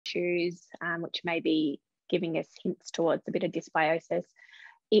issues, which may be giving us hints towards a bit of dysbiosis.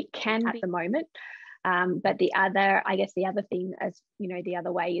 It can be at the moment. But the other thing, as you know, the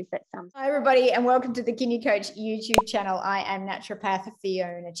other way is that Hi everybody, and welcome to the Kidney Coach YouTube channel. I am naturopath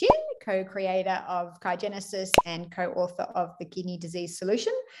Fiona Chin, co-creator of Kaigenesis and co-author of the Kidney Disease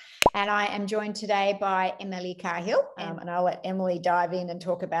Solution. And I am joined today by Emily Cahill, and I'll let Emily dive in and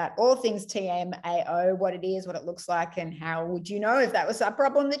talk about all things TMAO, what it is, what it looks like, and how would you know if that was a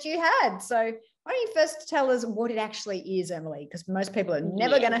problem that you had. So why don't you first tell us what it actually is, Emily, because most people are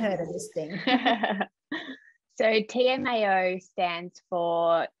never going to heard of this thing. So TMAO stands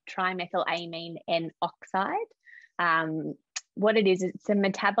for Trimethylamine N-Oxide. What it is, it's a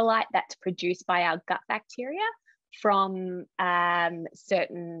metabolite that's produced by our gut bacteria from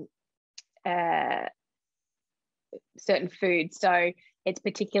certain foods. So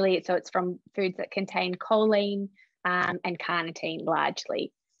it's from foods that contain choline and carnitine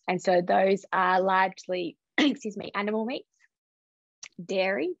largely. And so those are largely, animal meats,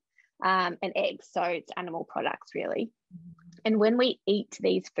 dairy, and eggs. So it's animal products really. And when we eat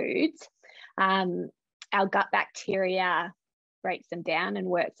these foods, our gut bacteria breaks them down and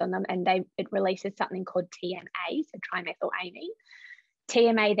works on them, and it releases something called TMA, so trimethylamine.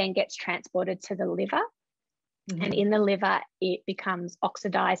 TMA then gets transported to the liver, and in the liver it becomes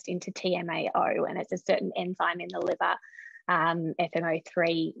oxidized into TMAO, and it's a certain enzyme in the liver,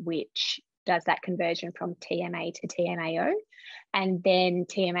 FMO3, which does that conversion from TMA to TMAO, and then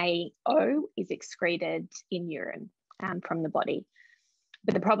TMAO is excreted in urine from the body.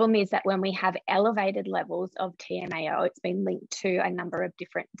 But the problem is that when we have elevated levels of TMAO, it's been linked to a number of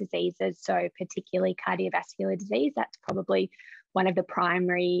different diseases, so particularly cardiovascular disease. That's probably one of the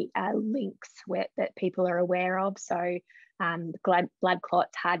primary links that people are aware of. So blood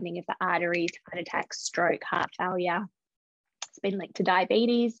clots, hardening of the arteries, heart attacks, stroke, heart failure. It's been linked to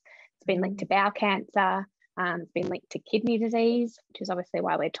diabetes. It's been linked to bowel cancer. It's been linked to kidney disease, which is obviously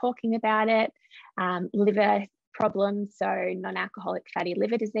why we're talking about it. Liver problems, so non-alcoholic fatty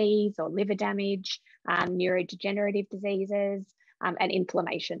liver disease or liver damage, neurodegenerative diseases, and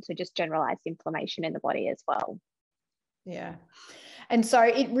inflammation, so just generalized inflammation in the body as well. Yeah. And so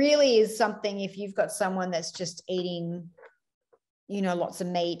it really is something, if you've got someone that's just eating, lots of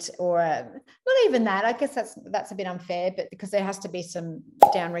meat, or not even that, I guess that's a bit unfair, but because there has to be some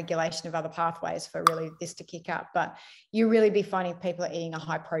down regulation of other pathways for really this to kick up. But you really be finding people are eating a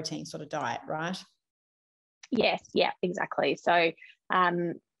high protein sort of diet, right? Yes, yeah, exactly. So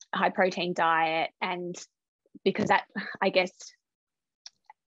high protein diet, and because that, I guess,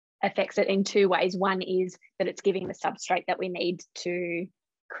 affects it in two ways. One is that it's giving the substrate that we need to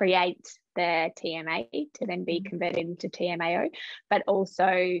create the TMA to then be converted into TMAO, but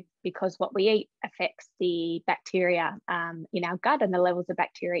also because what we eat affects the bacteria in our gut and the levels of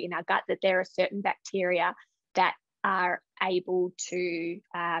bacteria in our gut, that there are certain bacteria that are able to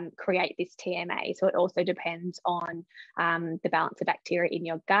create this TMA. So it also depends on the balance of bacteria in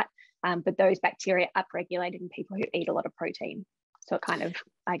your gut, but those bacteria are upregulated in people who eat a lot of protein. So it kind of,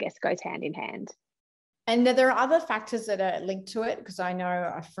 I guess, goes hand in hand. And there are other factors that are linked to it, because I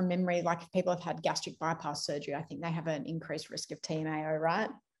know from memory, like if people have had gastric bypass surgery, I think they have an increased risk of TMAO,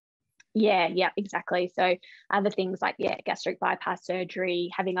 right? Yeah, exactly. So other things like, gastric bypass surgery,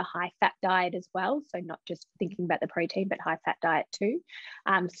 having a high fat diet as well. So not just thinking about the protein, but high fat diet too.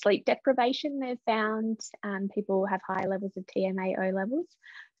 Sleep deprivation, they've found people have high levels of TMAO levels,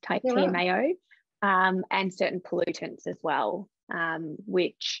 type TMAO, and certain pollutants as well,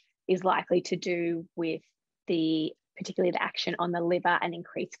 which is likely to do with particularly the action on the liver and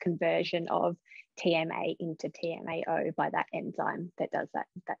increased conversion of TMA into TMAO by that enzyme that does that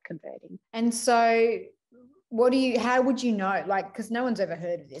converting. And so how would you know, because no one's ever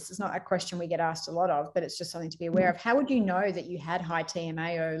heard of this, it's not a question we get asked a lot of, but it's just something to be aware of. How would you know that you had high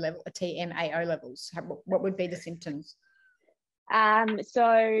TMAO levels? What would be the symptoms?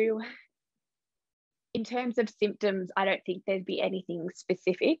 So in terms of symptoms, I don't think there'd be anything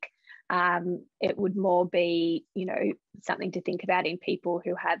specific. It would more be, something to think about in people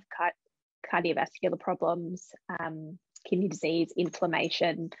who have cardiovascular problems, kidney disease,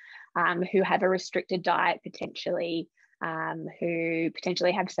 inflammation, who have a restricted diet potentially, who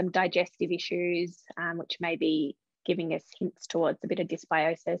potentially have some digestive issues, which may be giving us hints towards a bit of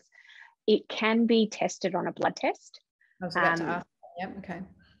dysbiosis. It can be tested on a blood test. I was about to ask. Yep, okay.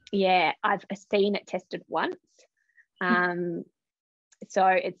 Yeah, I've seen it tested once. So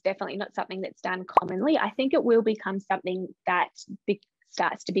it's definitely not something that's done commonly. I think it will become something that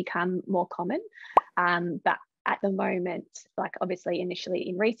starts to become more common. But at the moment, like obviously initially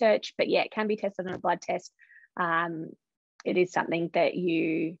in research, but yeah, it can be tested on a blood test. it is something that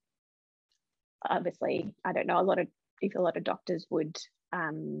you obviously, I don't know if a lot of doctors would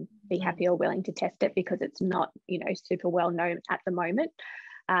be happy or willing to test it, because it's not, you know, super well known at the moment.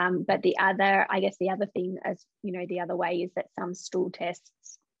 But the other thing, as you know, the other way is that some stool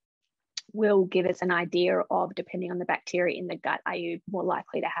tests will give us an idea of, depending on the bacteria in the gut, are you more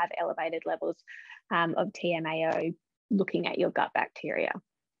likely to have elevated levels of TMAO looking at your gut bacteria.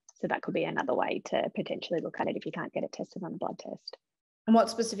 So that could be another way to potentially look at it if you can't get it tested on a blood test. And what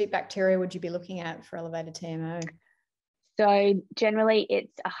specific bacteria would you be looking at for elevated TMAO? So generally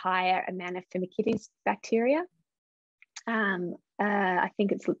it's a higher amount of Firmicutes bacteria. I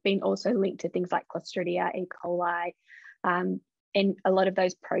think it's been also linked to things like Clostridia, E. coli, and a lot of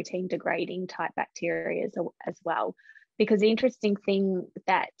those protein degrading type bacteria as well. Because the interesting thing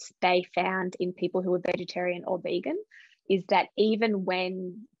that they found in people who were vegetarian or vegan is that even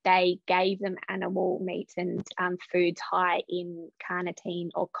when they gave them animal meat and foods high in carnitine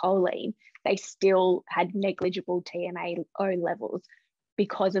or choline, they still had negligible TMAO levels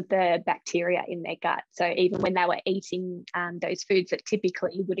because of the bacteria in their gut. So even when they were eating those foods that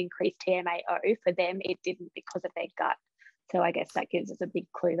typically would increase TMAO, for them it didn't, because of their gut. So I guess that gives us a big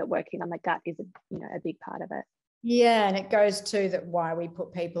clue that working on the gut is a big part of it. Yeah, and it goes to that why we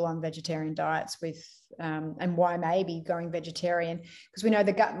put people on vegetarian diets with, and why maybe going vegetarian, because we know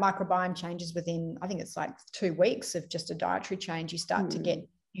the gut microbiome changes within, I think it's like 2 weeks of just a dietary change. You start to get,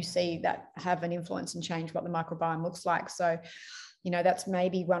 you see that have an influence and change what the microbiome looks like. So, you know, that's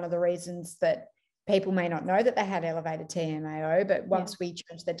maybe one of the reasons that people may not know that they had elevated TMAO, but once we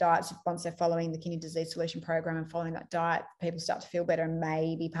change their diets, once they're following the Kidney Disease Solution program and following that diet, people start to feel better. And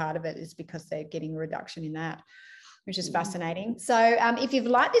maybe part of it is because they're getting a reduction in that, which is fascinating. So if you've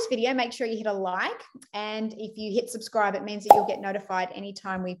liked this video, make sure you hit a like. And if you hit subscribe, it means that you'll get notified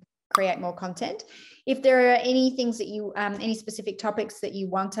anytime we create more content. If there are any things that you, any specific topics that you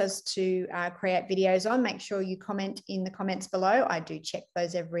want us to create videos on, make sure you comment in the comments below. I do check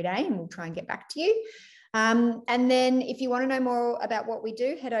those every day and we'll try and get back to you. And then if you want to know more about what we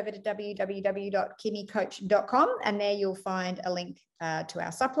do, head over to www.kidneycoach.com, and there you'll find a link to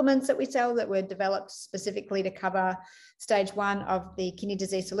our supplements that we sell that were developed specifically to cover stage 1 of the kidney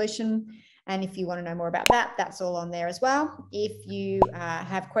disease solution. And if you want to know more about that, that's all on there as well. If you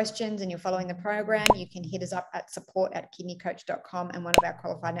have questions and you're following the program, you can hit us up at support@kidneycoach.com, and one of our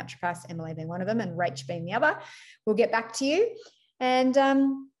qualified naturopaths, Emily being one of them and Rach being the other, will get back to you. And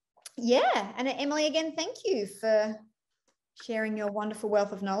yeah, and Emily, again, thank you for sharing your wonderful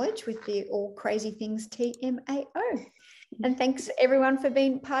wealth of knowledge with the all crazy things TMAO. And thanks everyone for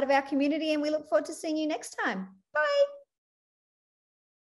being part of our community, and we look forward to seeing you next time. Bye.